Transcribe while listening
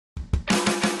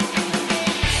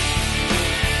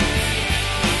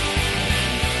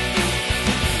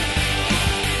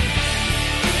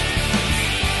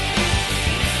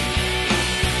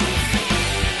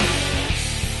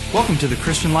Welcome to the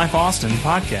Christian Life Austin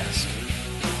podcast.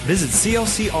 Visit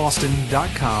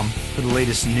clcaustin.com for the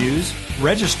latest news,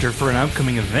 register for an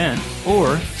upcoming event,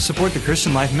 or support the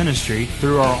Christian Life Ministry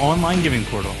through our online giving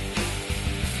portal.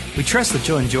 We trust that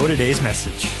you'll enjoy today's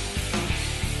message.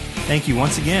 Thank you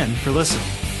once again for listening.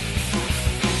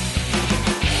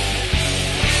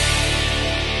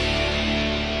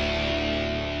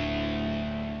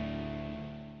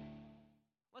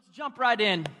 Let's jump right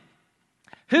in.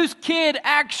 Whose kid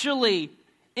actually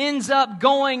ends up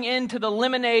going into the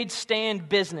lemonade stand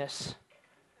business?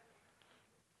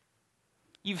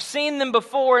 You've seen them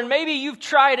before, and maybe you've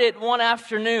tried it one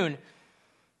afternoon.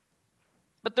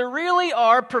 But there really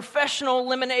are professional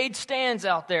lemonade stands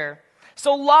out there.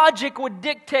 So logic would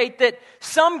dictate that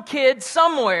some kid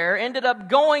somewhere ended up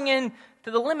going into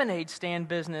the lemonade stand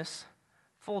business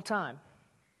full time.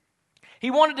 He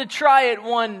wanted to try it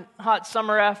one hot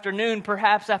summer afternoon,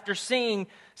 perhaps after seeing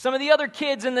some of the other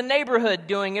kids in the neighborhood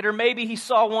doing it, or maybe he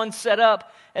saw one set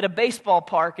up at a baseball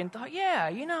park and thought, yeah,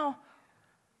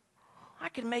 I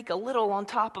could make a little on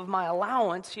top of my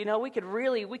allowance. We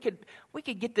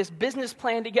could get this business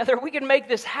plan together. We could make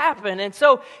this happen. And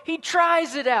so he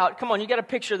tries it out. Come on, you got to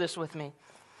picture this with me.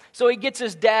 So he gets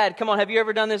his dad. Come on, have you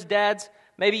ever done this, dads?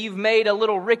 Maybe you've made a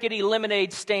little rickety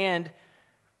lemonade stand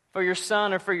for your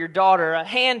son or for your daughter, a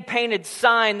hand-painted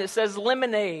sign that says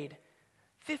lemonade,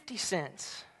 50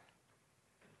 cents.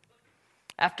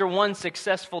 After one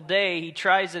successful day, he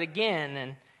tries it again,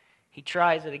 and he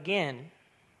tries it again.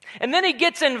 And then he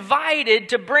gets invited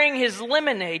to bring his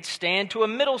lemonade stand to a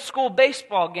middle school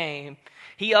baseball game.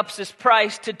 He ups his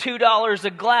price to $2 a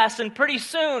glass, and pretty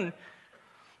soon,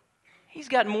 he's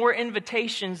got more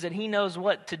invitations than he knows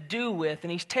what to do with,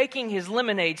 and he's taking his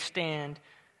lemonade stand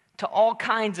to all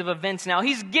kinds of events now.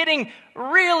 He's getting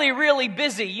really, really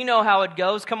busy. You know how it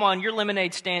goes. Come on, your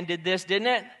lemonade stand did this, didn't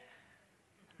it?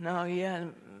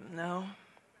 No.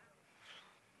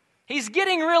 He's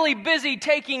getting really busy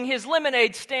taking his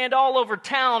lemonade stand all over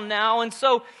town now, and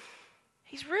so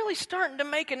he's really starting to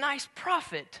make a nice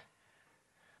profit.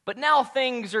 But now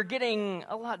things are getting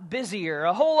a lot busier,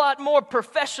 a whole lot more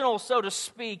professional, so to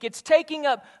speak. It's taking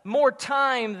up more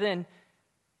time than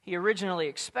he originally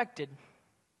expected.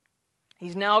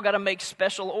 He's now got to make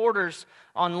special orders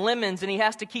on lemons, and he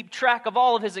has to keep track of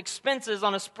all of his expenses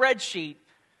on a spreadsheet.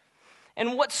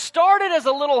 And what started as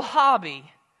a little hobby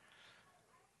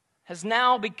has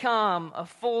now become a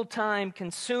full-time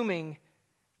consuming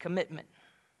commitment.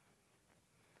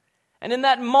 And in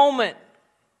that moment,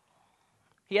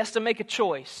 he has to make a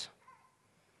choice.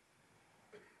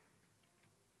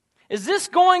 Is this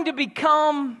going to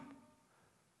become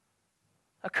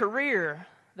a career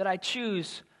that I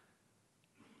choose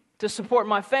to support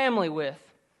my family with?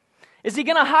 Is he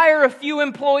going to hire a few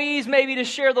employees maybe to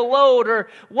share the load? Or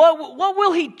what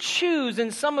will he choose?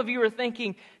 And some of you are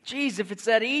thinking, geez, if it's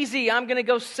that easy, I'm going to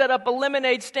go set up a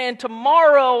lemonade stand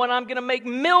tomorrow and I'm going to make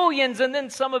millions. And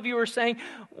then some of you are saying,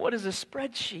 what is a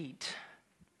spreadsheet?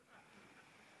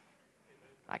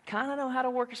 I kind of know how to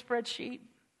work a spreadsheet.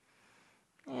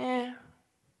 I'd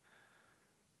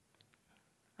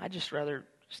just rather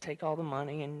just take all the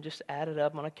money and just add it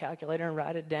up on a calculator and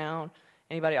write it down.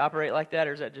 Anybody operate like that,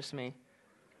 or is that just me?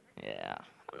 Yeah,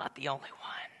 I'm not the only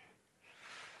one.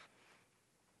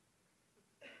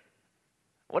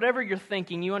 Whatever you're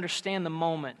thinking, you understand the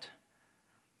moment.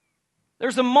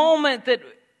 There's a moment that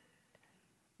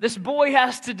this boy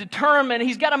has to determine.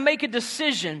 He's got to make a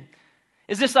decision.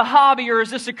 Is this a hobby or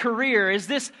is this a career? Is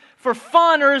this for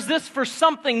fun or is this for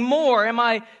something more? Am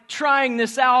I trying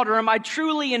this out or am I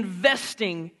truly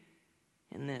investing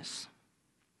in this?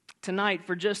 Tonight,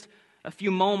 for just a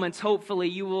few moments, hopefully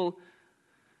you will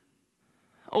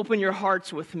open your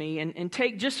hearts with me and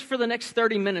take just for the next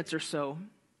 30 minutes or so.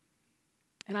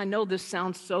 And I know this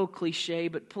sounds so cliche,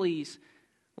 but please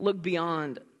look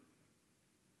beyond.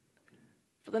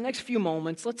 For the next few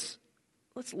moments, let's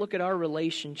look at our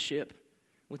relationship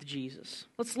with Jesus.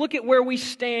 Let's look at where we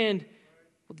stand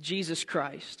with Jesus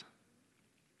Christ.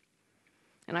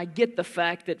 And I get the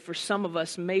fact that for some of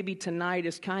us, maybe tonight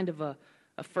is kind of a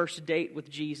first date with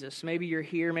Jesus. Maybe you're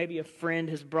here, maybe a friend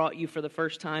has brought you for the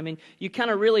first time, and you kind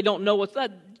of really don't know what's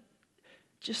that.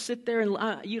 Just sit there and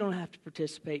you don't have to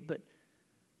participate, but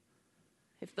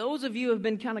if those of you have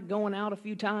been kind of going out a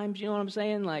few times, you know what I'm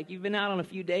saying? Like you've been out on a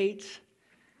few dates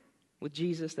with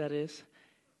Jesus, that is.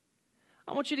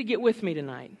 I want you to get with me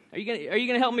tonight. Are you going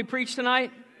to help me preach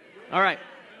tonight? All right.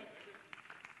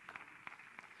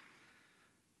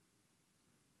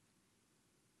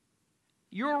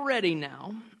 You're ready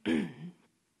now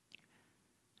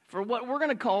for what we're going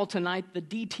to call tonight the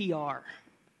DTR.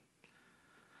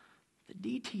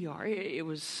 The DTR, it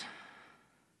was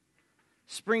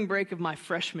spring break of my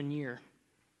freshman year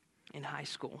in high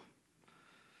school.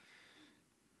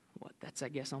 That's, I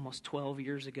guess, almost 12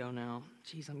 years ago now.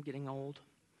 Jeez, I'm getting old.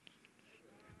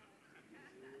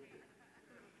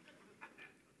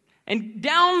 And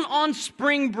down on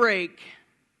spring break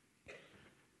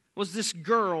was this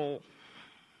girl.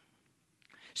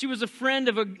 She was a friend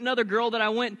of another girl that I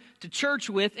went to church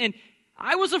with, and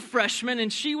I was a freshman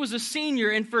and she was a senior.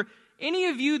 And for any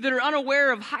of you that are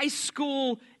unaware of high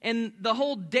school and the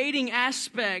whole dating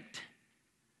aspect,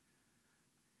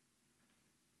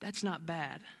 that's not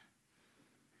bad.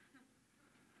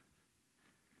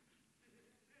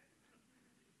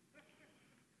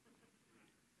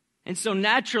 And so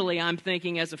naturally, I'm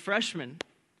thinking as a freshman,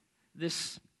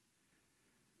 this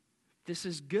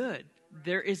is good.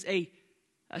 There is a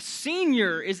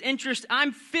senior is interested.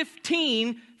 I'm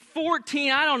 15,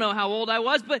 14, I don't know how old I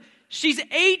was, but she's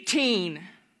 18.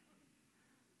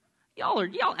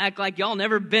 Y'all act like y'all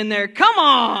never been there. Come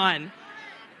on.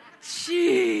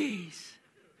 Jeez.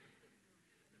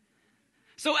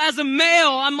 So as a male,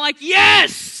 I'm like,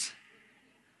 yes!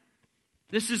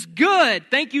 This is good.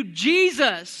 Thank you,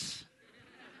 Jesus.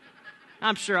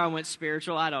 I'm sure I went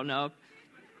spiritual. I don't know.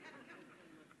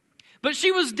 But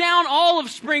she was down all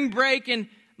of spring break, and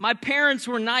my parents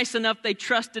were nice enough. They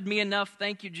trusted me enough,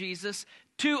 thank you, Jesus,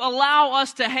 to allow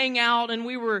us to hang out, and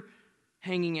we were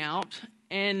hanging out.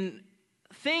 And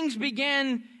things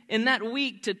began in that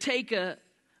week to take a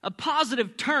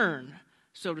positive turn,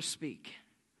 so to speak.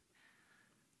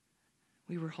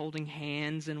 We were holding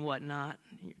hands and whatnot.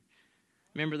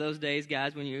 Remember those days,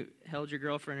 guys, when you held your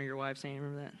girlfriend or your wife's hand?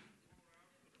 Remember that?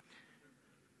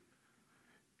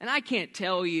 And I can't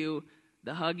tell you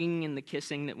the hugging and the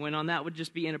kissing that went on. That would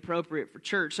just be inappropriate for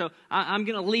church. So I'm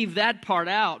going to leave that part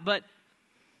out. But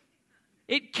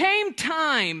it came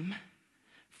time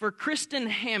for Kristen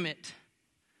Hammett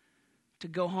to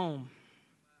go home.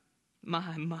 My.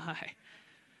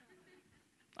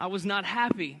 I was not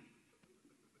happy.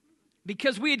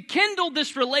 Because we had kindled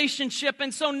this relationship,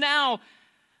 and so now,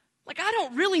 I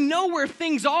don't really know where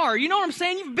things are. You know what I'm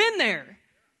saying? You've been there.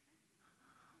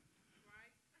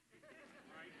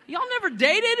 Y'all never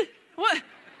dated? What?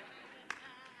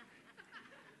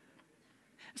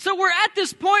 So we're at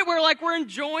this point where, we're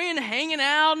enjoying hanging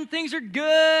out, and things are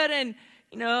good, and,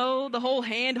 the whole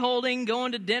hand-holding,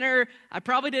 going to dinner. I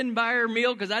probably didn't buy her a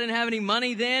meal because I didn't have any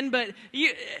money then, but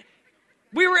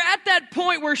we were at that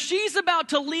point where she's about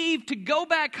to leave to go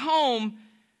back home,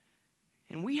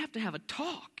 and we have to have a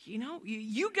talk,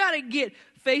 You got to get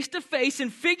face to face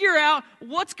and figure out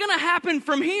what's going to happen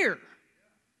from here.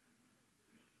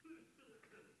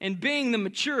 And being the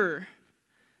mature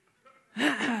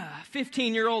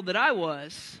 15-year-old that I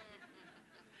was,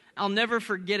 I'll never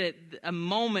forget it, a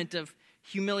moment of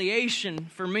humiliation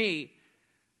for me.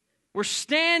 We're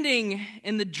standing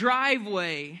in the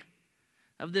driveway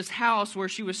of this house where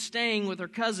she was staying with her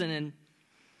cousin,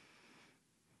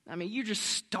 and you're just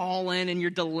stalling and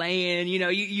you're delaying,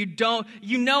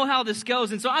 you know how this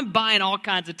goes, and so I'm buying all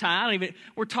kinds of time.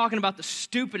 We're talking about the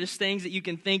stupidest things that you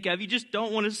can think of. You just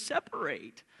don't want to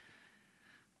separate.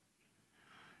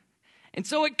 And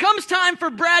so it comes time for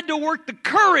Brad to work the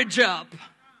courage up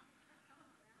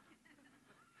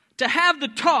to have the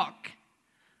talk.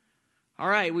 All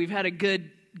right, we've had a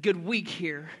good week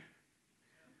here.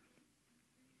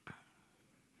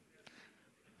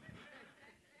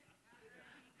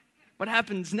 What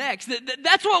happens next?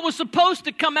 That's what was supposed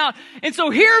to come out. And so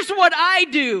here's what I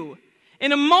do.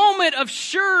 In a moment of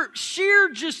sheer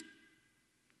just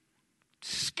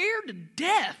scared to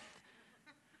death.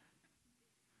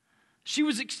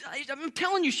 I'm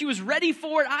telling you, she was ready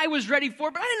for it. I was ready for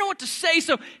it, but I didn't know what to say.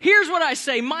 So here's what I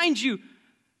say. Mind you,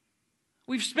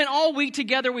 we've spent all week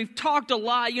together. We've talked a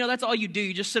lot. That's all you do.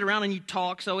 You just sit around and you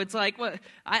talk. So it's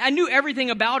I knew everything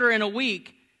about her in a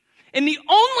week. And the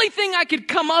only thing I could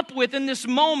come up with in this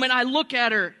moment, I look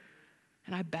at her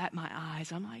and I bat my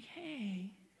eyes. I'm like,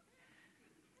 hey.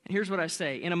 And here's what I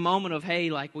say. In a moment of, hey,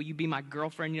 will you be my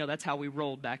girlfriend? That's how we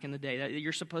rolled back in the day.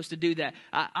 You're supposed to do that.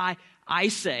 I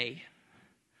say,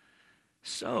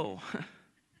 so,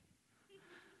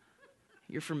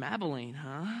 you're from Abilene,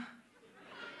 huh?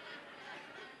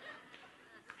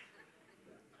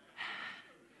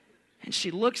 And she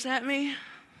looks at me.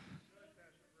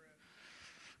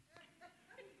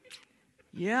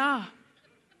 Yeah,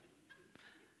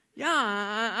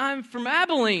 I'm from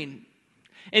Abilene.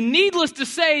 And needless to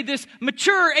say, this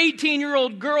mature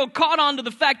 18-year-old girl caught on to the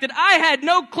fact that I had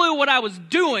no clue what I was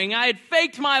doing. I had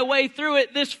faked my way through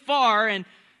it this far, and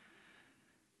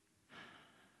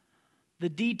the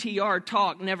DTR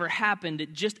talk never happened.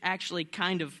 It just actually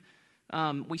kind of,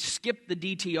 we skipped the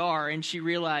DTR, and she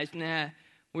realized,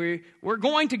 we're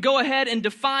going to go ahead and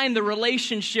define the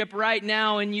relationship right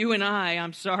now, and you and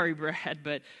I'm sorry, Brad,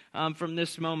 but from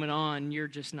this moment on, you're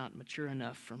just not mature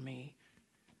enough for me.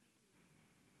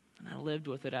 And I lived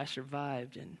with it. I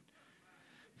survived, and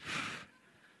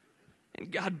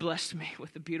God blessed me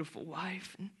with a beautiful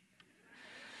wife and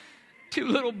 2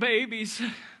 little babies.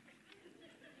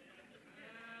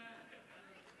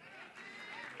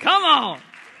 Come on.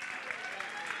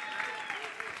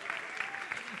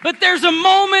 But there's a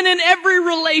moment in every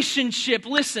relationship,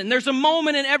 listen, there's a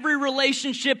moment in every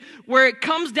relationship where it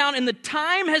comes down and the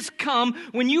time has come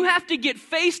when you have to get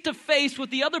face to face with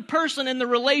the other person in the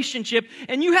relationship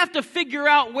and you have to figure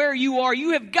out where you are.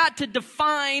 You have got to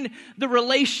define the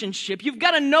relationship. You've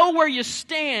got to know where you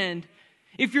stand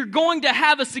if you're going to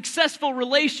have a successful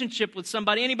relationship with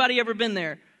somebody. Anybody ever been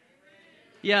there?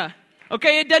 Yeah.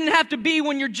 Okay, it doesn't have to be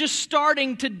when you're just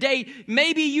starting to date.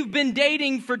 Maybe you've been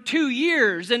dating for 2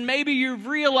 years and maybe you've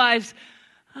realized,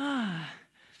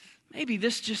 maybe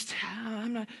this just,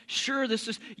 I'm not sure this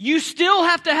is. You still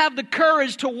have to have the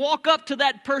courage to walk up to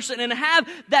that person and have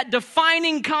that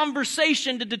defining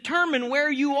conversation to determine where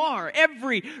you are.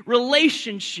 Every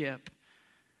relationship,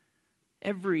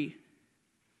 every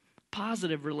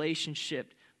positive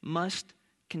relationship must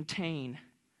contain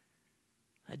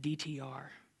a DTR.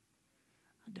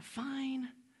 Define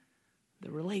the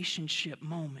relationship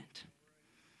moment.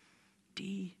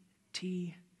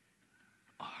 DTR.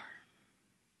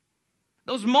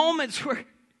 Those moments where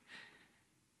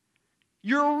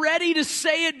you're ready to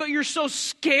say it, but you're so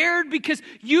scared because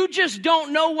you just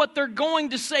don't know what they're going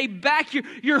to say back.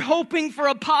 You're hoping for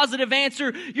a positive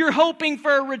answer. You're hoping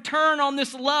for a return on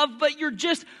this love, but you're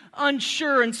just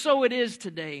unsure. And so it is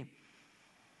today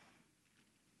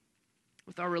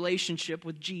with our relationship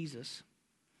with Jesus.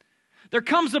 There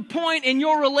comes a point in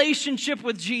your relationship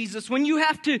with Jesus when you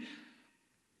have to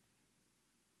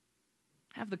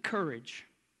have the courage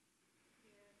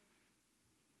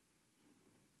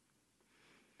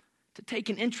to take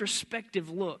an introspective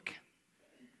look.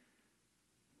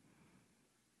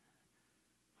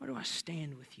 Where do I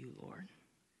stand with you, Lord?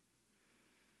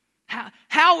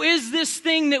 How is this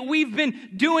thing that we've been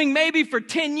doing maybe for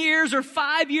 10 years or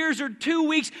 5 years or 2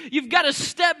 weeks? You've got to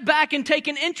step back and take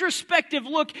an introspective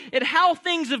look at how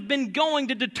things have been going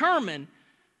to determine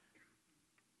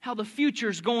how the future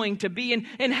is going to be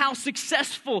and how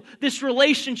successful this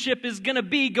relationship is going to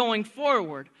be going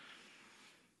forward.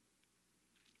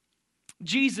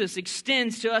 Jesus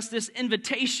extends to us this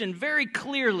invitation very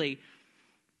clearly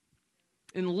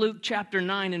in Luke chapter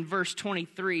 9 and verse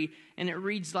 23, and it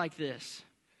reads like this.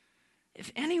 If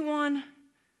anyone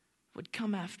would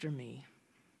come after me,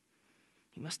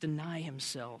 he must deny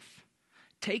himself,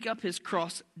 take up his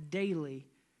cross daily,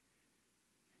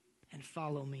 and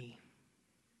follow me.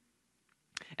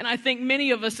 And I think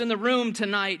many of us in the room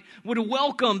tonight would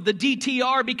welcome the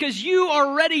DTR because you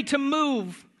are ready to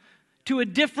move to a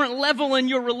different level in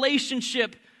your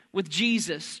relationship with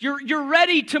Jesus. You're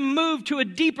ready to move to a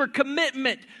deeper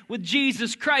commitment with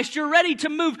Jesus Christ. You're ready to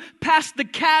move past the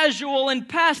casual and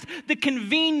past the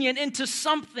convenient into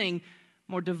something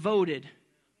more devoted.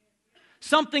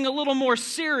 Something a little more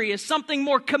serious, something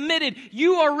more committed.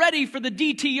 You are ready for the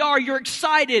DTR. You're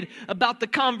excited about the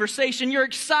conversation. You're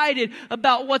excited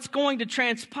about what's going to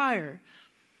transpire.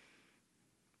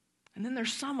 And then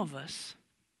there's some of us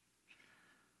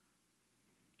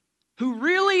who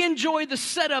really enjoy the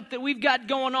setup that we've got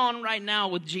going on right now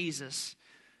with Jesus.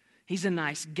 He's a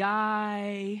nice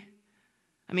guy.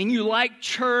 I mean, you like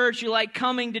church. You like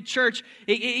coming to church.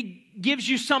 It gives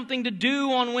you something to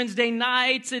do on Wednesday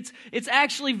nights. It's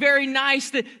actually very nice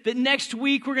that next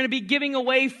week we're going to be giving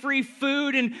away free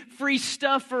food and free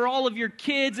stuff for all of your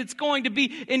kids. It's going to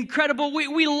be incredible.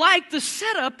 We like the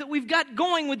setup that we've got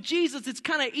going with Jesus. It's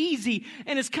kind of easy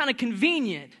and it's kind of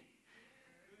convenient.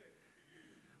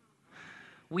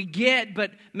 We get,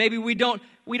 but maybe we don't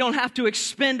have to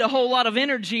expend a whole lot of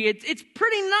energy. It's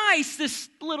pretty nice, this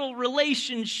little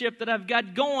relationship that I've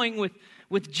got going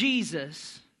with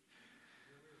Jesus.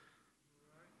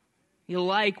 You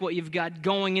like what you've got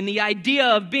going, and the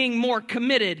idea of being more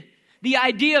committed, the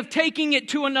idea of taking it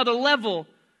to another level,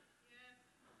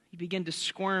 you begin to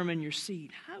squirm in your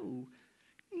seat. How?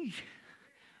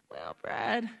 Well,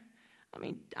 Brad, I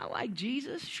mean, I like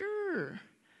Jesus, sure.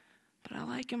 But I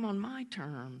like him on my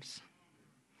terms.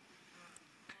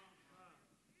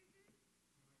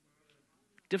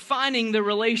 Defining the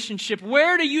relationship.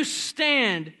 Where do you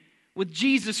stand with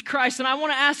Jesus Christ? And I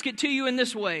want to ask it to you in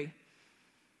this way.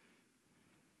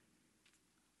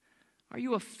 Are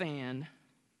you a fan?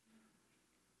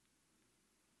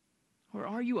 Or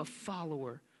are you a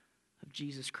follower of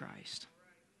Jesus Christ?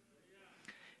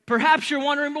 Perhaps you're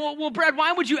wondering, well, Brad,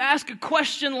 why would you ask a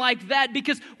question like that?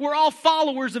 Because we're all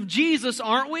followers of Jesus,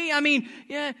 aren't we? I mean,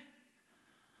 yeah.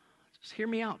 Just hear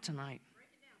me out tonight.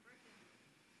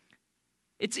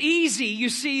 It's easy, you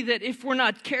see, that if we're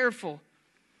not careful,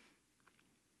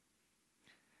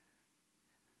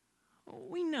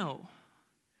 we know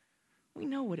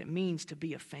what it means to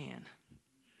be a fan.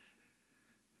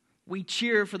 We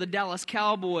cheer for the Dallas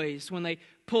Cowboys when they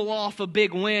pull off a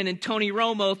big win and Tony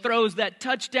Romo throws that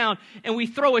touchdown, and we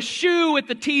throw a shoe at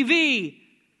the TV.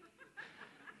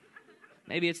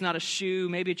 Maybe it's not a shoe,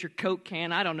 maybe it's your Coke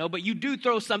can, I don't know, but you do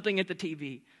throw something at the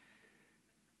TV.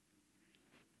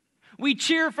 We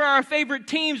cheer for our favorite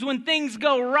teams when things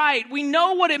go right. We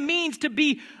know what it means to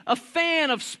be a fan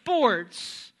of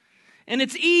sports. And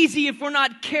it's easy, if we're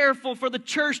not careful, for the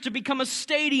church to become a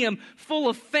stadium full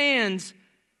of fans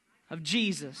of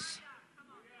Jesus.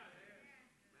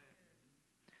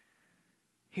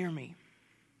 Hear me.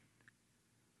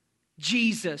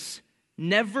 Jesus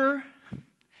never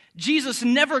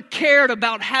cared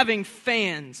about having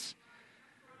fans.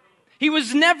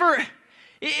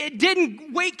 It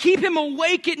didn't keep him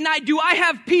awake at night. Do I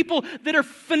have people that are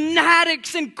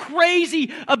fanatics and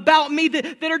crazy about me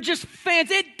that are just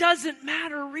fans? It doesn't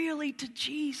matter really to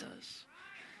Jesus.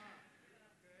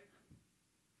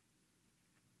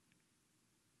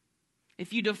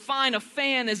 If you define a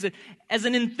fan as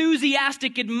an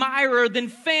enthusiastic admirer, then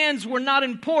fans were not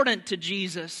important to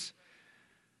Jesus.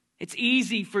 It's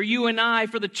easy for you and I,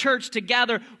 for the church to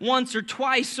gather once or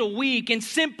twice a week and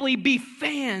simply be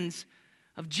fans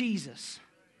of Jesus.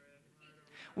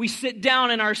 We sit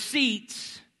down in our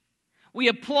seats, we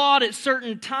applaud at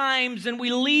certain times, and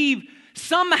we leave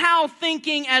somehow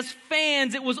thinking as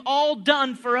fans it was all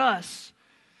done for us.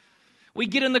 We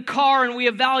get in the car and we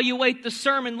evaluate the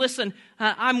sermon. Listen,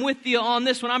 I'm with you on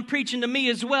this one. I'm preaching to me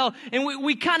as well. And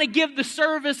we kind of give the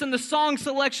service and the song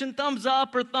selection thumbs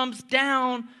up or thumbs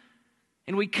down.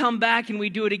 And we come back and we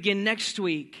do it again next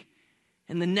week,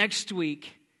 and the next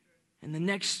week, and the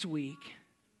next week.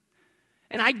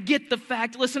 And I get the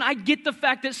fact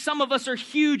that some of us are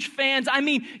huge fans. I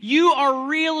mean, you are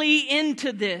really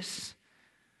into this.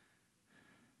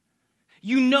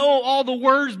 You know all the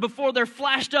words before they're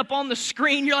flashed up on the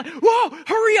screen. You're like, whoa,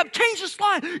 hurry up, change the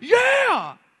slide.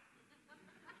 Yeah.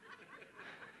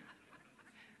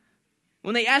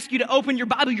 When they ask you to open your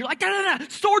Bible, you're like, no,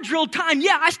 sword drill time.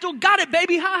 Yeah, I still got it,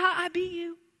 baby. I beat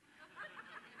you.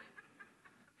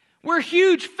 We're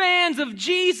huge fans of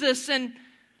Jesus, and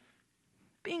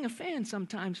being a fan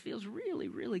sometimes feels really,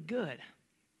 really good.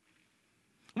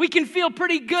 We can feel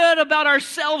pretty good about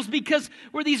ourselves because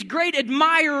we're these great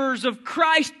admirers of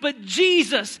Christ, but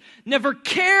Jesus never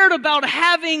cared about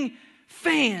having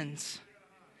fans.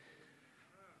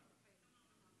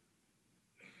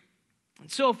 And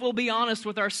so if we'll be honest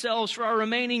with ourselves for our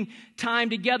remaining time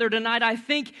together tonight, I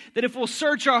think that if we'll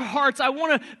search our hearts, I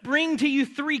want to bring to you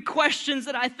 3 questions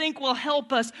that I think will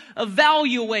help us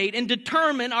evaluate and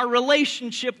determine our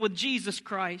relationship with Jesus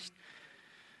Christ.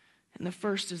 And the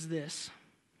first is this: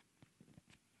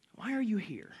 why are you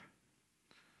here?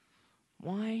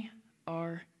 Why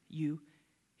are you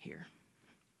here?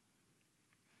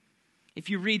 If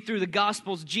you read through the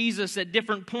Gospels, Jesus at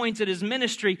different points in his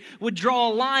ministry would draw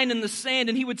a line in the sand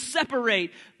and he would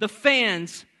separate the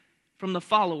fans from the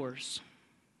followers.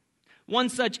 One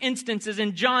such instance is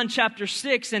in John chapter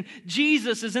 6, and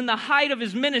Jesus is in the height of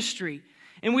his ministry.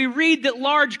 And we read that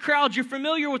large crowds, you're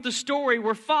familiar with the story,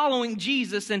 were following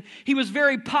Jesus, and he was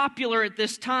very popular at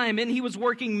this time, and he was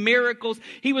working miracles.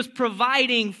 He was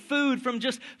providing food from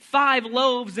just 5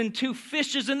 loaves and 2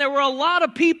 fishes, and there were a lot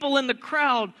of people in the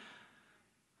crowd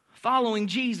following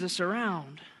Jesus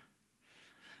around.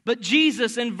 But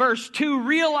Jesus in verse 2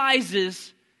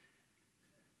 realizes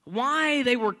why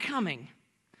they were coming.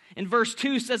 And verse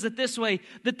 2 says it this way,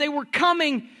 that they were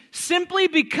coming simply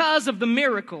because of the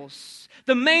miracles.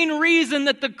 The main reason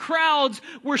that the crowds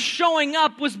were showing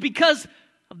up was because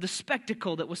of the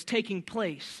spectacle that was taking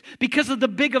place, because of the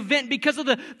big event, because of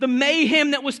the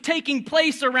mayhem that was taking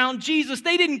place around Jesus.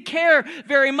 They didn't care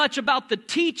very much about the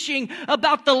teaching,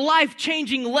 about the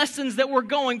life-changing lessons that were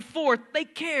going forth. They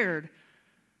cared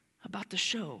about the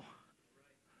show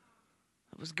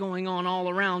that was going on all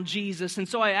around Jesus. And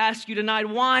so I ask you tonight,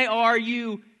 why are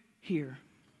you here?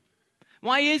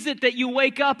 Why is it that you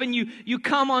wake up and you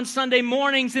come on Sunday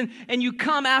mornings and you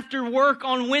come after work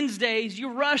on Wednesdays? You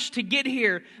rush to get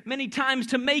here many times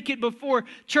to make it before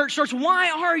church starts. Why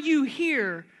are you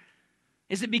here?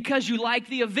 Is it because you like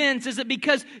the events? Is it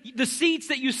because the seats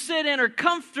that you sit in are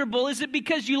comfortable? Is it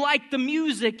because you like the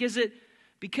music? Is it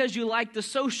because you like the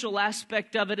social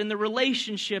aspect of it and the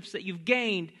relationships that you've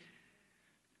gained?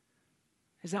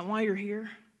 Is that why you're here?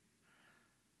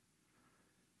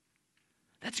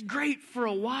 That's great for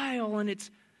a while and it's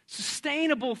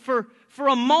sustainable for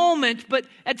a moment, but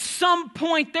at some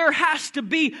point there has to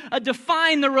be a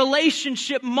define the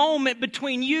relationship moment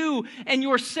between you and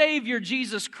your Savior,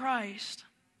 Jesus Christ.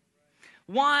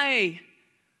 Why?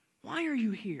 Why are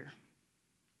you here?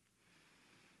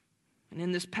 And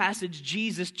in this passage,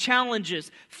 Jesus challenges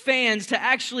fans to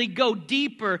actually go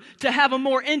deeper, to have a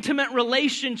more intimate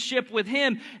relationship with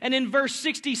Him. And in verse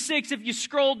 66, if you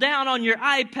scroll down on your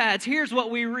iPads, here's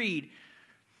what we read.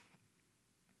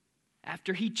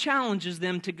 After He challenges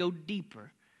them to go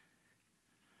deeper,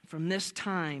 from this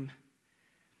time,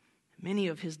 many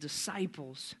of His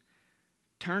disciples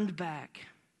turned back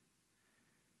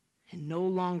and no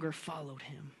longer followed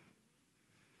Him.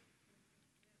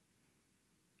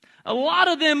 A lot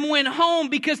of them went home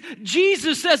because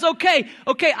Jesus says, okay,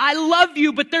 I love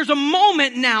you, but there's a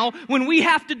moment now when we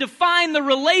have to define the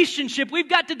relationship. We've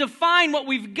got to define what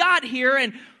we've got here,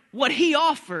 and what He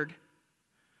offered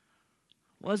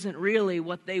wasn't really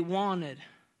what they wanted.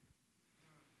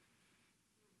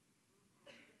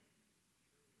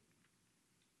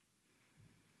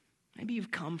 Maybe you've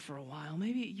come for a while.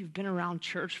 Maybe you've been around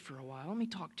church for a while. Let me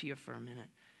talk to you for a minute.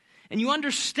 And you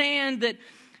understand that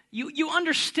You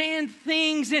understand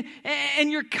things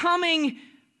and you're coming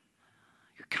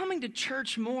to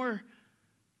church more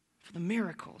for the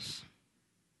miracles.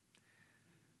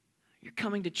 You're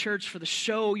coming to church for the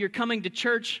show. You're coming to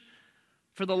church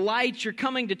for the lights. You're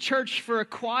coming to church for a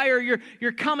choir.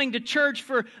 You're coming to church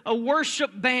for a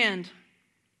worship band.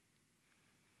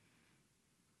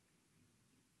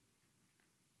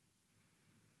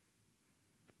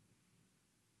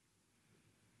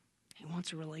 He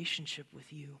wants a relationship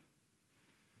with you.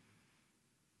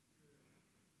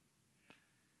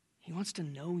 He wants to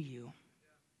know you.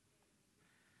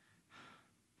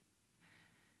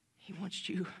 He wants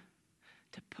you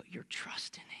to put your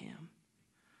trust in Him.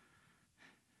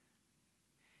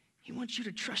 He wants you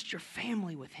to trust your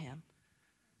family with Him.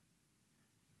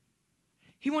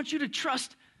 He wants you to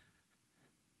trust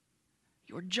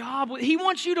your job. He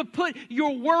wants you to put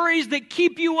your worries that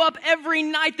keep you up every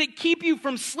night, that keep you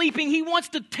from sleeping. He wants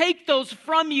to take those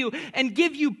from you and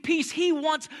give you peace. He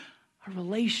wants a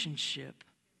relationship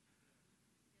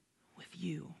with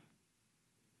you.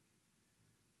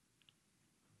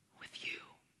 With you.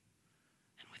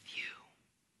 And with you.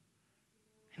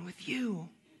 And with you.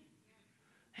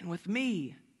 And with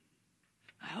me.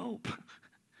 I hope.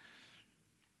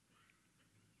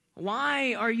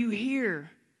 Why are you here?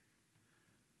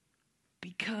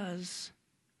 Because.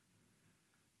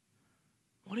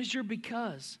 What is your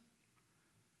because?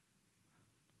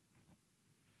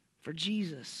 For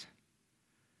Jesus,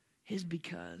 His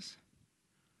because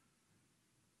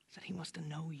is that He wants to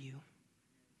know you.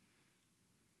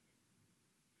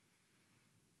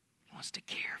 He wants to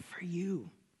care for you.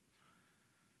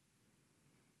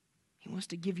 He wants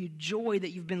to give you joy that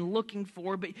you've been looking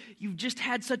for, but you've just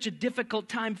had such a difficult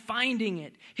time finding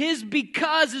it. His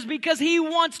because is because He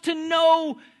wants to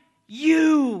know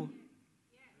you.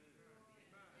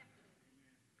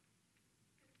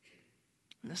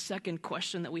 And the second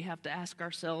question that we have to ask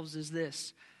ourselves is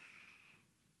this: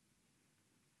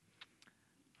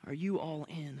 are you all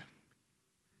in?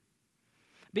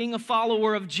 Being a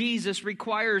follower of Jesus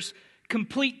requires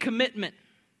complete commitment.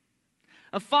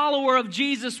 A follower of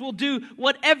Jesus will do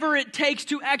whatever it takes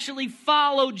to actually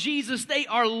follow Jesus. They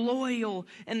are loyal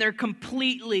and they're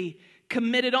completely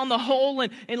committed on the whole.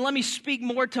 And let me speak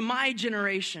more to my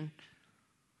generation.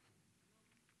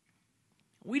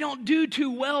 We don't do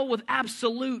too well with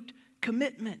absolute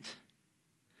commitment.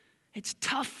 It's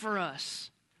tough for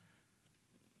us.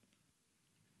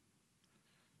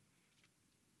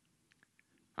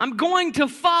 I'm going to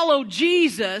follow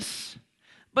Jesus,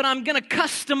 but I'm going to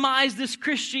customize this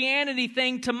Christianity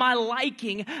thing to my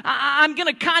liking. I'm going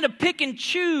to kind of pick and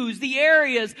choose the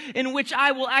areas in which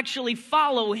I will actually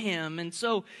follow Him. And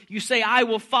so you say, I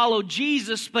will follow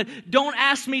Jesus, but don't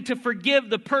ask me to forgive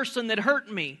the person that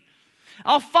hurt me.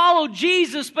 I'll follow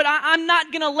Jesus, but I'm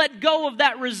not going to let go of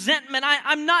that resentment.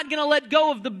 I'm not going to let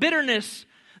go of the bitterness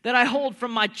that I hold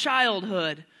from my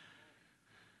childhood.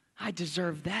 I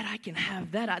deserve that. I can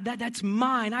have that. That's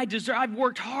mine. I've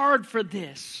worked hard for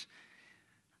this.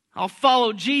 I'll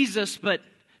follow Jesus, but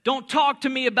Don't talk to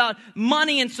me about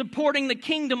money and supporting the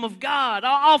kingdom of God.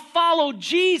 I'll follow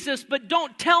Jesus, but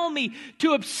don't tell me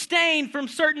to abstain from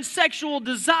certain sexual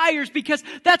desires because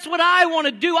that's what I want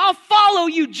to do. I'll follow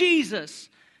you, Jesus.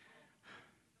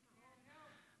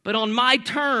 But on my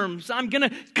terms, I'm going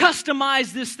to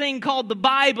customize this thing called the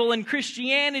Bible and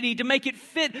Christianity to make it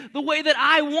fit the way that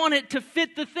I want it to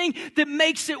fit the thing that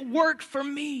makes it work for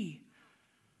me.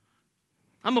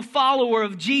 I'm a follower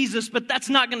of Jesus, but that's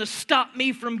not going to stop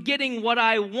me from getting what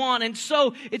I want. And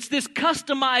so it's this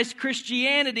customized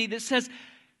Christianity that says,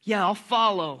 yeah, I'll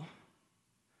follow,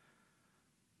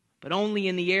 but only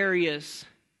in the areas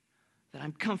that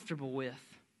I'm comfortable with.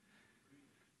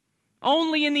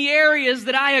 Only in the areas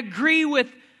that I agree with.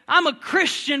 I'm a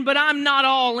Christian, but I'm not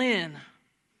all in.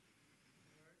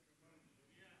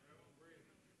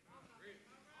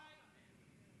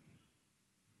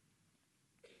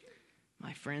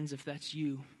 My friends, if that's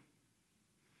you,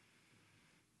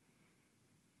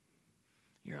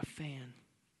 you're a fan,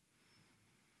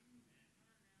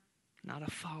 not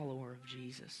a follower of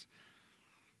Jesus.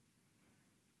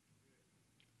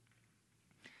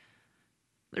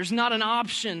 There's not an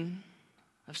option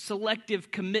of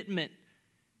selective commitment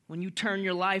when you turn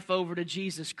your life over to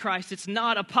Jesus Christ. It's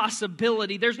not a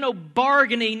possibility. There's no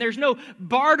bargaining. There's no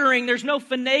bartering. There's no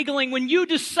finagling. When you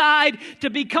decide to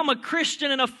become a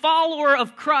Christian and a follower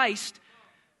of Christ,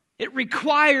 it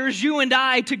requires you and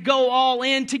I to go all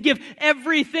in, to give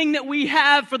everything that we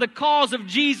have for the cause of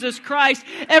Jesus Christ,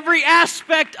 every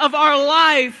aspect of our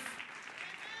life,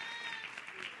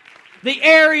 the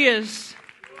areas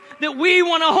that we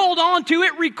want to hold on to.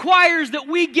 It requires that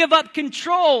we give up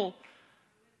control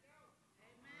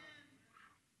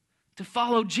to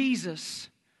follow Jesus.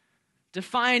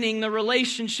 Defining the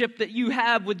relationship that you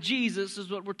have with Jesus is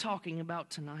what we're talking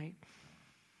about tonight.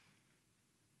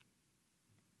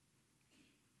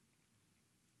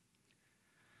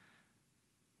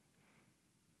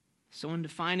 So in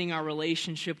defining our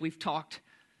relationship, we've talked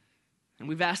and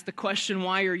we've asked the question,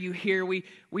 why are you here?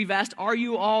 We've asked, are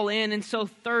you all in? And so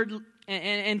third,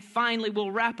 and finally,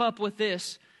 we'll wrap up with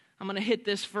this. I'm going to hit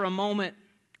this for a moment.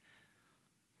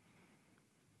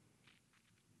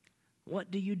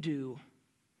 What do you do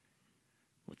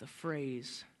with a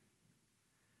phrase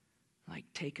like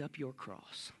take up your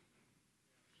cross?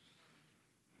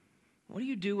 What do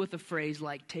you do with a phrase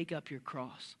like take up your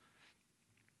cross?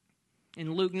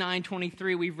 In Luke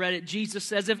 9:23, we've read it. Jesus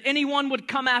says, if anyone would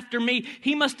come after me,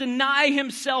 he must deny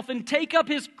himself and take up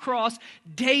his cross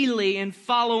daily and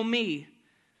follow me.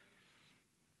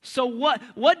 So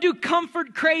what do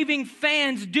comfort-craving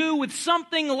fans do with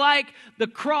something like the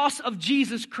cross of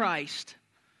Jesus Christ?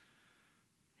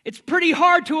 It's pretty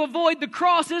hard to avoid the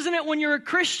cross, isn't it, when you're a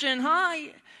Christian,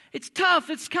 huh? It's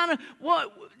tough. It's kind of what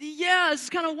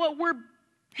we're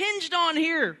hinged on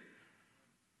here.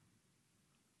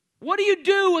 What do you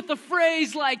do with a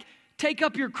phrase like, take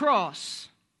up your cross?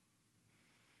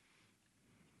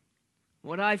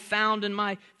 What I've found in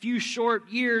my few short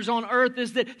years on earth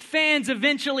is that fans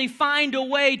eventually find a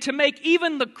way to make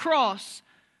even the cross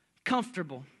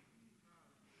comfortable.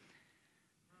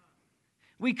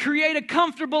 We create a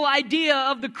comfortable idea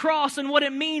of the cross and what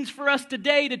it means for us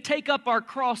today to take up our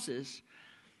crosses.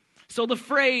 So the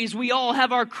phrase, we all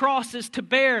have our crosses to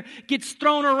bear, gets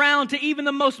thrown around to even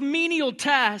the most menial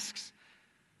tasks.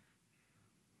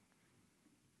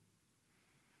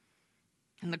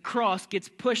 And the cross gets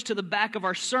pushed to the back of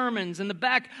our sermons and the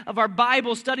back of our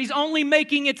Bible studies, only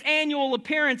making its annual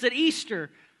appearance at Easter.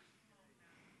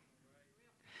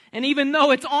 And even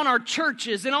though it's on our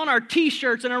churches and on our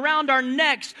t-shirts and around our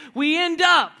necks, we end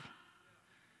up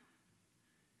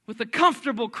with a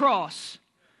comfortable cross.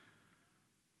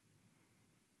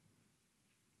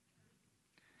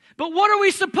 But what are we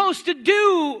supposed to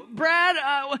do, Brad?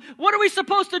 What are we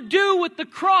supposed to do with the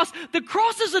cross? The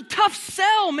cross is a tough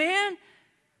sell, man.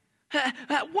 How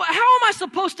am I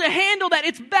supposed to handle that?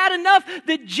 It's bad enough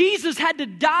that Jesus had to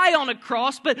die on a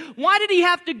cross, but why did he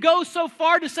have to go so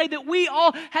far to say that we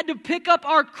all had to pick up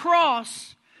our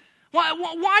cross?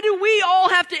 Why do we all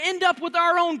have to end up with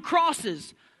our own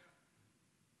crosses?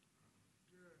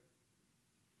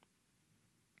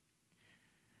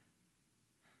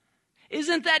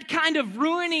 Isn't that kind of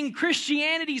ruining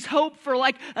Christianity's hope for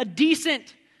like a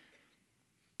decent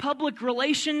public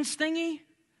relations thingy?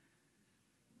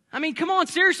 I mean, come on,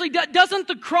 seriously, doesn't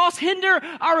the cross hinder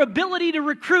our ability to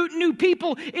recruit new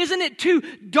people? Isn't it too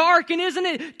dark and isn't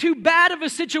it too bad of a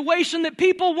situation that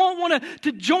people won't want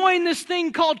to join this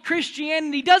thing called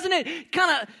Christianity? Doesn't it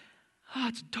kind of,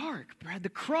 it's dark, Brad, the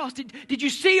cross. Did you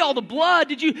see all the blood?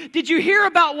 Did you hear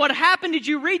about what happened? Did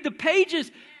you read the pages?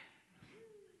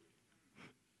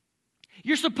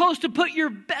 You're supposed to put your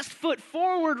best foot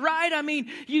forward, right? I mean,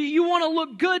 you want to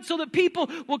look good so that people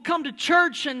will come to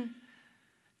church. And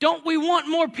don't we want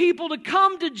more people to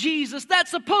come to Jesus?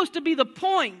 That's supposed to be the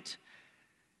point,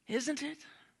 isn't it?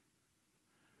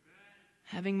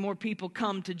 Having more people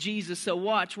come to Jesus. So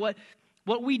watch what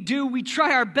we do. We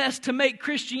try our best to make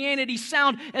Christianity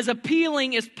sound as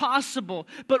appealing as possible.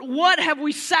 But what have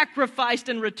we sacrificed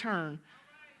in return?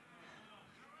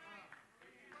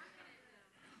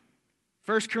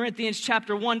 1 Corinthians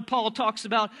chapter 1, Paul talks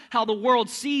about how the world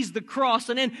sees the cross.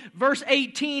 And in verse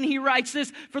 18, he writes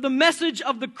this, "For the message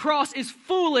of the cross is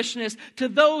foolishness to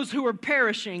those who are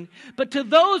perishing. But to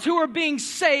those who are being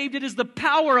saved, it is the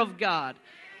power of God."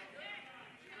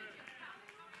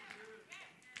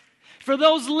 For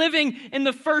those living in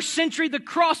the first century, the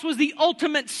cross was the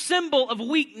ultimate symbol of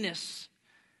weakness.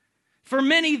 For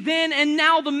many then and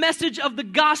now, the message of the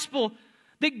gospel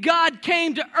that God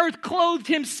came to earth, clothed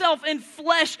himself in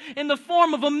flesh in the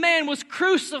form of a man, was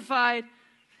crucified,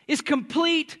 is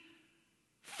complete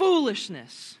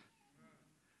foolishness.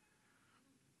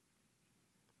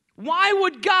 Why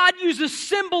would God use a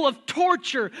symbol of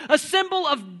torture, a symbol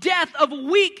of death, of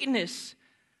weakness,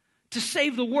 to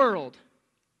save the world?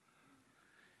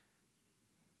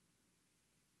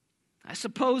 I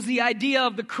suppose the idea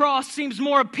of the cross seems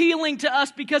more appealing to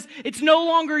us because it's no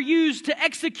longer used to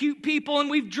execute people and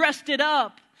we've dressed it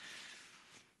up.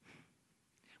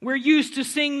 We're used to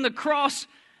seeing the cross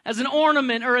as an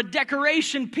ornament or a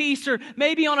decoration piece or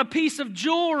maybe on a piece of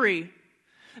jewelry.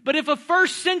 But if a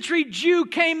first century Jew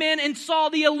came in and saw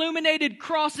the illuminated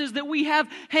crosses that we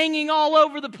have hanging all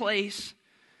over the place,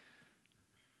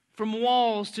 from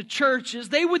walls to churches,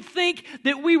 they would think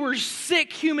that we were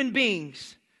sick human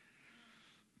beings.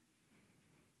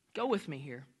 Go with me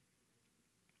here.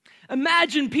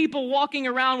 Imagine people walking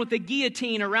around with a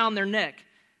guillotine around their neck.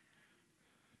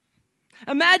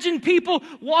 Imagine people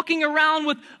walking around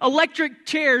with electric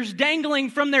chairs dangling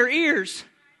from their ears.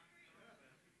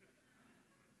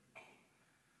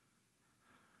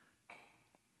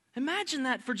 Imagine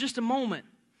that for just a moment.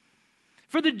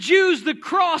 For the Jews, the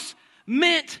cross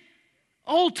meant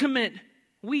ultimate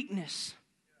weakness.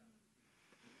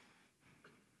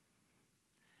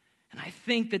 And I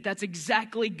think that that's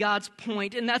exactly God's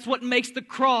point, and that's what makes the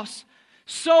cross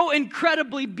so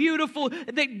incredibly beautiful,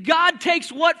 that God takes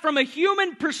what from a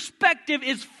human perspective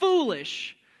is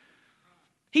foolish.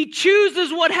 He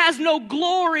chooses what has no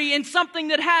glory and something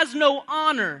that has no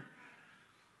honor.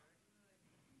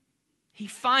 He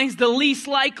finds the least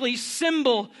likely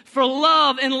symbol for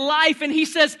love and life, and he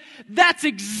says, that's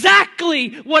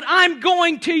exactly what I'm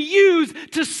going to use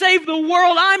to save the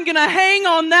world. I'm going to hang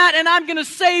on that, and I'm going to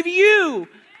save you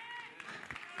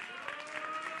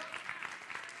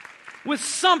with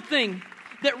something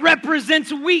that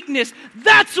represents weakness.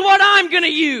 That's what I'm going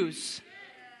to use.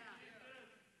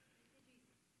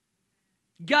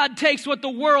 God takes what the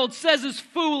world says is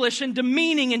foolish and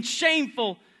demeaning and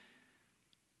shameful,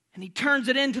 and he turns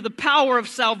it into the power of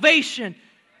salvation.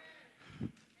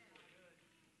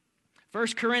 1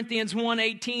 Corinthians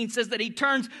 1:18 says that he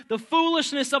turns the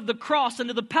foolishness of the cross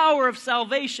into the power of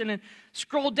salvation. And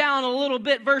scroll down a little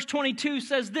bit, verse 22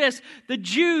 says this: the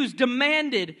Jews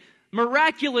demanded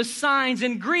miraculous signs,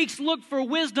 and Greeks looked for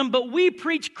wisdom, but we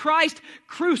preach Christ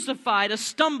crucified, a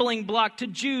stumbling block to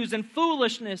Jews and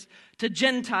foolishness to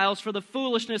Gentiles. For the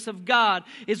foolishness of God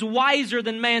is wiser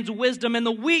than man's wisdom, and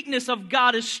the weakness of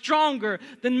God is stronger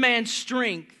than man's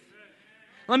strength.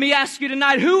 Let me ask you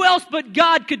tonight, who else but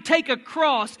God could take a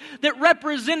cross that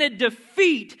represented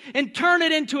defeat and turn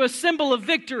it into a symbol of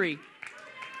victory?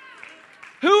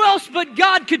 Who else but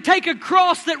God could take a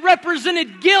cross that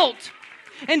represented guilt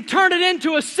and turn it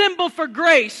into a symbol for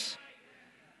grace?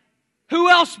 Who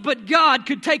else but God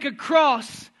could take a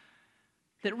cross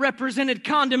that represented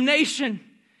condemnation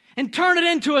and turn it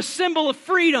into a symbol of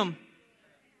freedom?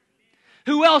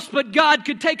 Who else but God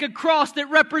could take a cross that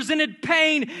represented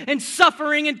pain and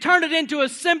suffering and turn it into a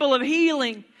symbol of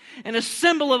healing and a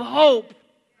symbol of hope?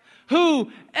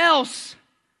 Who else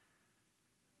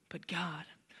but God?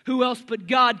 Who else but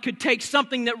God could take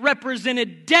something that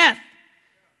represented death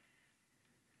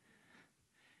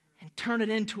and turn it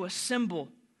into a symbol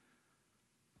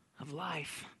of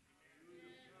life?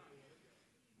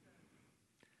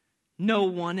 No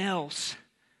one else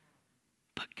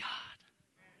but God.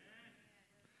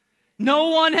 No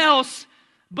one else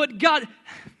but God.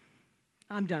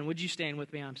 I'm done. Would you stand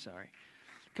with me? I'm sorry.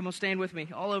 Come on, stand with me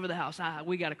all over the house.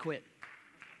 We got to quit.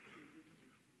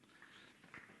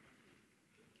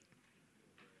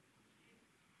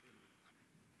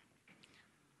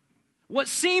 What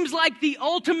seems like the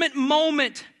ultimate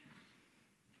moment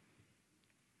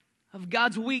of of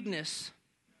God's weakness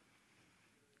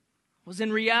was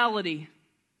in reality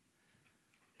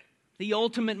the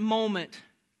ultimate moment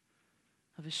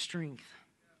of His strength.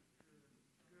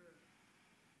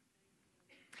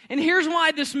 And here's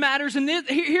why this matters, and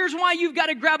here's why you've got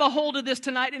to grab a hold of this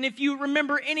tonight. And if you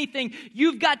remember anything,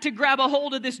 you've got to grab a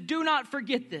hold of this. Do not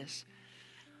forget this.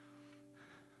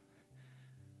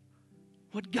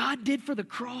 What God did for the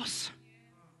cross,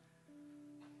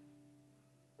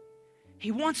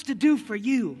 He wants to do for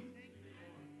you.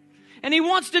 And He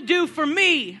wants to do for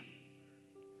me.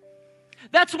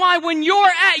 That's why when you're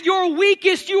at your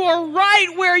weakest, you are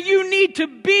right where you need to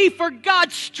be for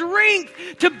God's strength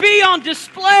to be on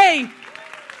display.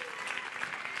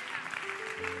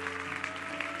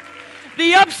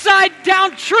 The upside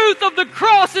down truth of the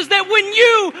cross is that when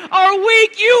you are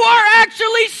weak, you are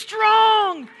actually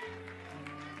strong.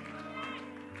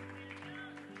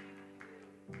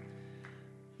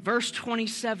 Verse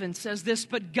 27 says this,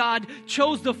 but God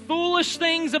chose the foolish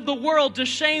things of the world to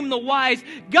shame the wise.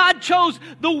 God chose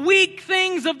the weak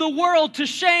things of the world to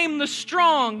shame the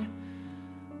strong.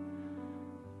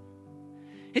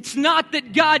 It's not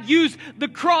that God used the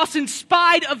cross in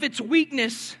spite of its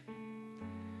weakness.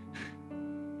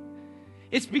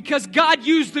 It's because God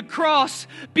used the cross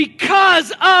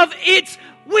because of its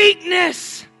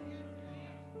weakness.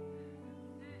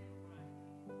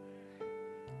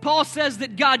 Paul says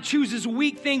that God chooses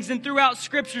weak things, and throughout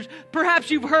Scriptures, perhaps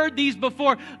you've heard these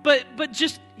before, but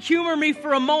just humor me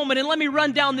for a moment and let me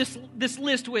run down this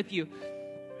list with you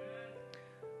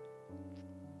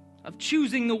of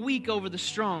choosing the weak over the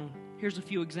strong. Here's a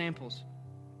few examples.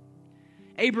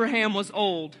 Abraham was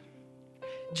old.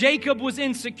 Jacob was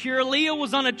insecure. Leah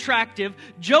was unattractive.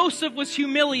 Joseph was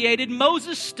humiliated.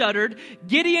 Moses stuttered.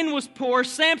 Gideon was poor.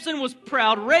 Samson was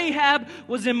proud. Rahab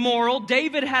was immoral.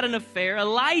 David had an affair.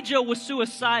 Elijah was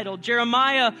suicidal.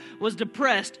 Jeremiah was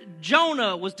depressed.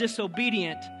 Jonah was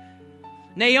disobedient.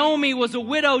 Naomi was a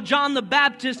widow. John the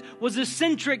Baptist was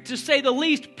eccentric, to say the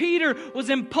least. Peter was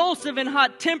impulsive and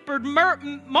hot-tempered.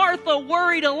 Martha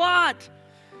worried a lot.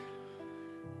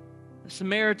 The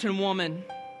Samaritan woman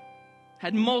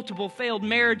had multiple failed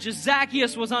marriages.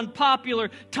 Zacchaeus was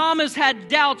unpopular. Thomas had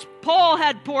doubts. Paul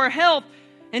had poor health.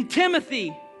 And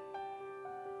Timothy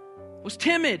was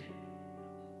timid.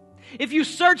 If you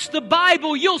search the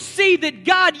Bible, you'll see that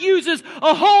God uses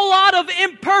a whole lot of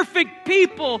imperfect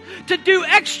people to do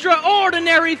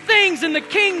extraordinary things in the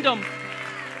kingdom.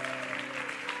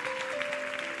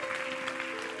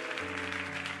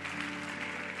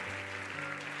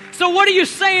 So what are you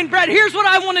saying, Brad? Here's what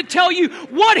I want to tell you.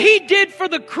 What He did for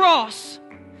the cross,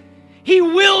 He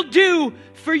will do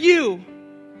for you.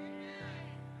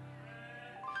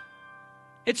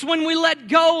 It's when we let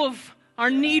go of our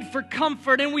need for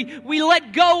comfort and we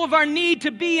let go of our need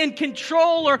to be in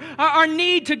control, or our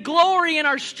need to glory in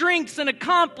our strengths and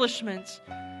accomplishments,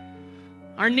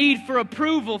 our need for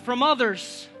approval from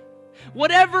others.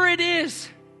 Whatever it is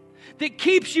that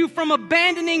keeps you from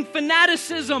abandoning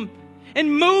fanaticism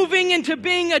and moving into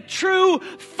being a true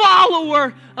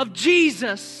follower of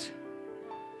Jesus.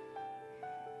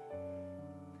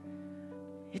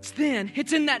 It's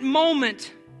in that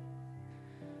moment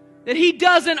that He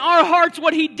does in our hearts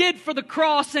what He did for the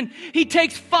cross, and He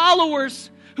takes followers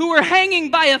who are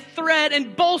hanging by a thread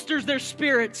and bolsters their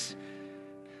spirits.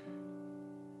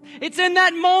 It's in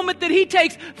that moment that He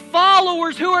takes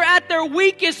followers who are at their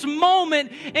weakest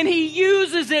moment, and He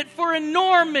uses it for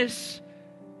enormous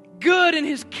good in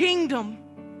His kingdom.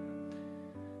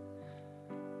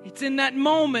 It's in that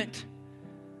moment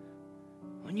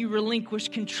when you relinquish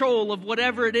control of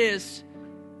whatever it is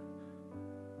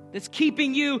that's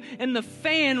keeping you in the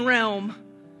fan realm.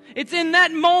 It's in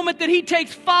that moment that He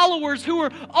takes followers who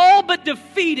are all but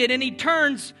defeated, and He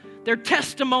turns their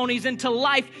testimonies into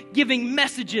life-giving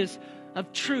messages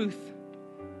of truth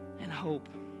and hope.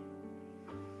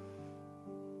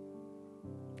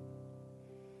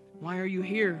 Why are you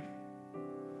here?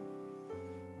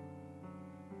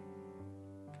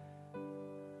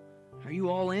 Are you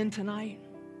all in tonight?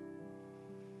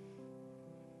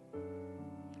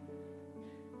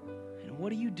 And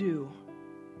what do you do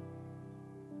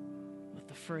with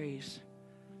the phrase,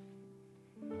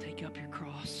 take up your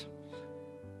cross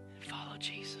and follow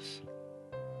Jesus?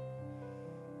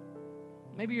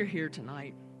 Maybe you're here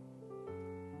tonight.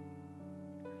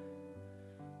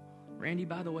 Randy,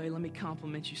 by the way, let me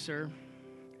compliment you, sir.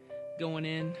 Going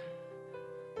in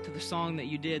to the song that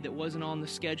you did that wasn't on the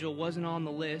schedule, wasn't on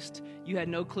the list. You had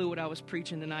no clue what I was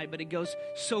preaching tonight, but it goes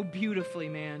so beautifully,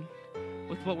 man,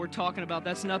 with what we're talking about.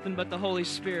 That's nothing but the Holy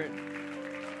Spirit.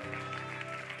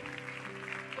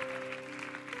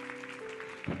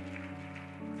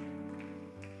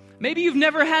 Maybe you've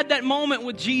never had that moment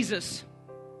with Jesus.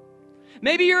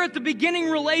 Maybe you're at the beginning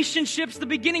relationships, the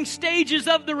beginning stages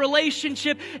of the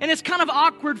relationship, and it's kind of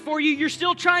awkward for you. You're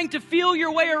still trying to feel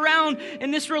your way around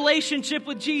in this relationship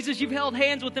with Jesus. You've held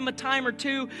hands with Him a time or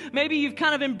two. Maybe you've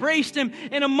kind of embraced Him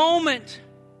in a moment.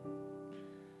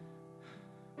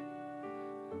 I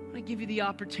want to give you the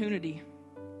opportunity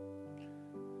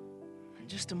in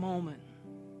just a moment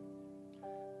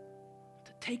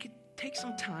to take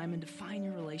some time and define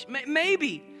your relationship.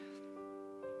 Maybe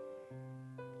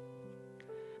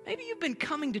you've been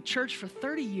coming to church for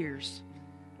 30 years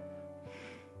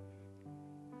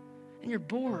and you're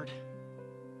bored.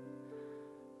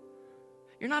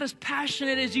 You're not as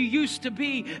passionate as you used to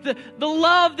be. The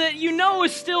love that you know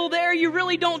is still there, you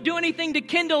really don't do anything to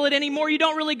kindle it anymore. You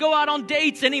don't really go out on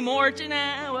dates anymore. It's,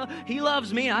 well, he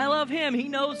loves me, I love him. He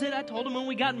knows it. I told him when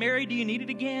we got married, do you need it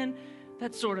again?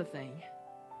 That sort of thing.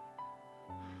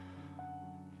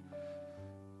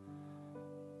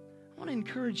 I want to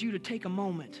encourage you to take a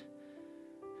moment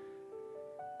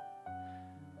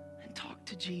and talk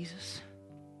to Jesus.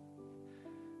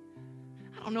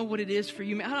 I don't know what it is for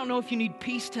you. I don't know if you need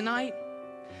peace tonight.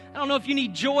 I don't know if you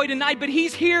need joy tonight, but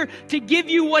He's here to give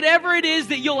you whatever it is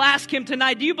that you'll ask Him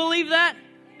tonight. Do you believe that?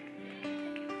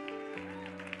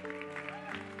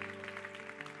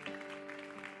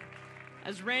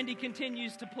 As Randy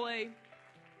continues to play,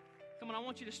 come on, I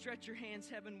want you to stretch your hands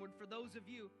heavenward for those of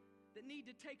you that need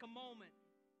to take a moment.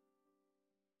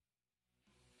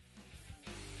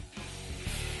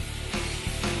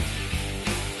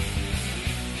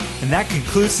 And that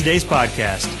concludes today's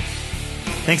podcast.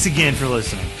 Thanks again for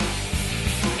listening.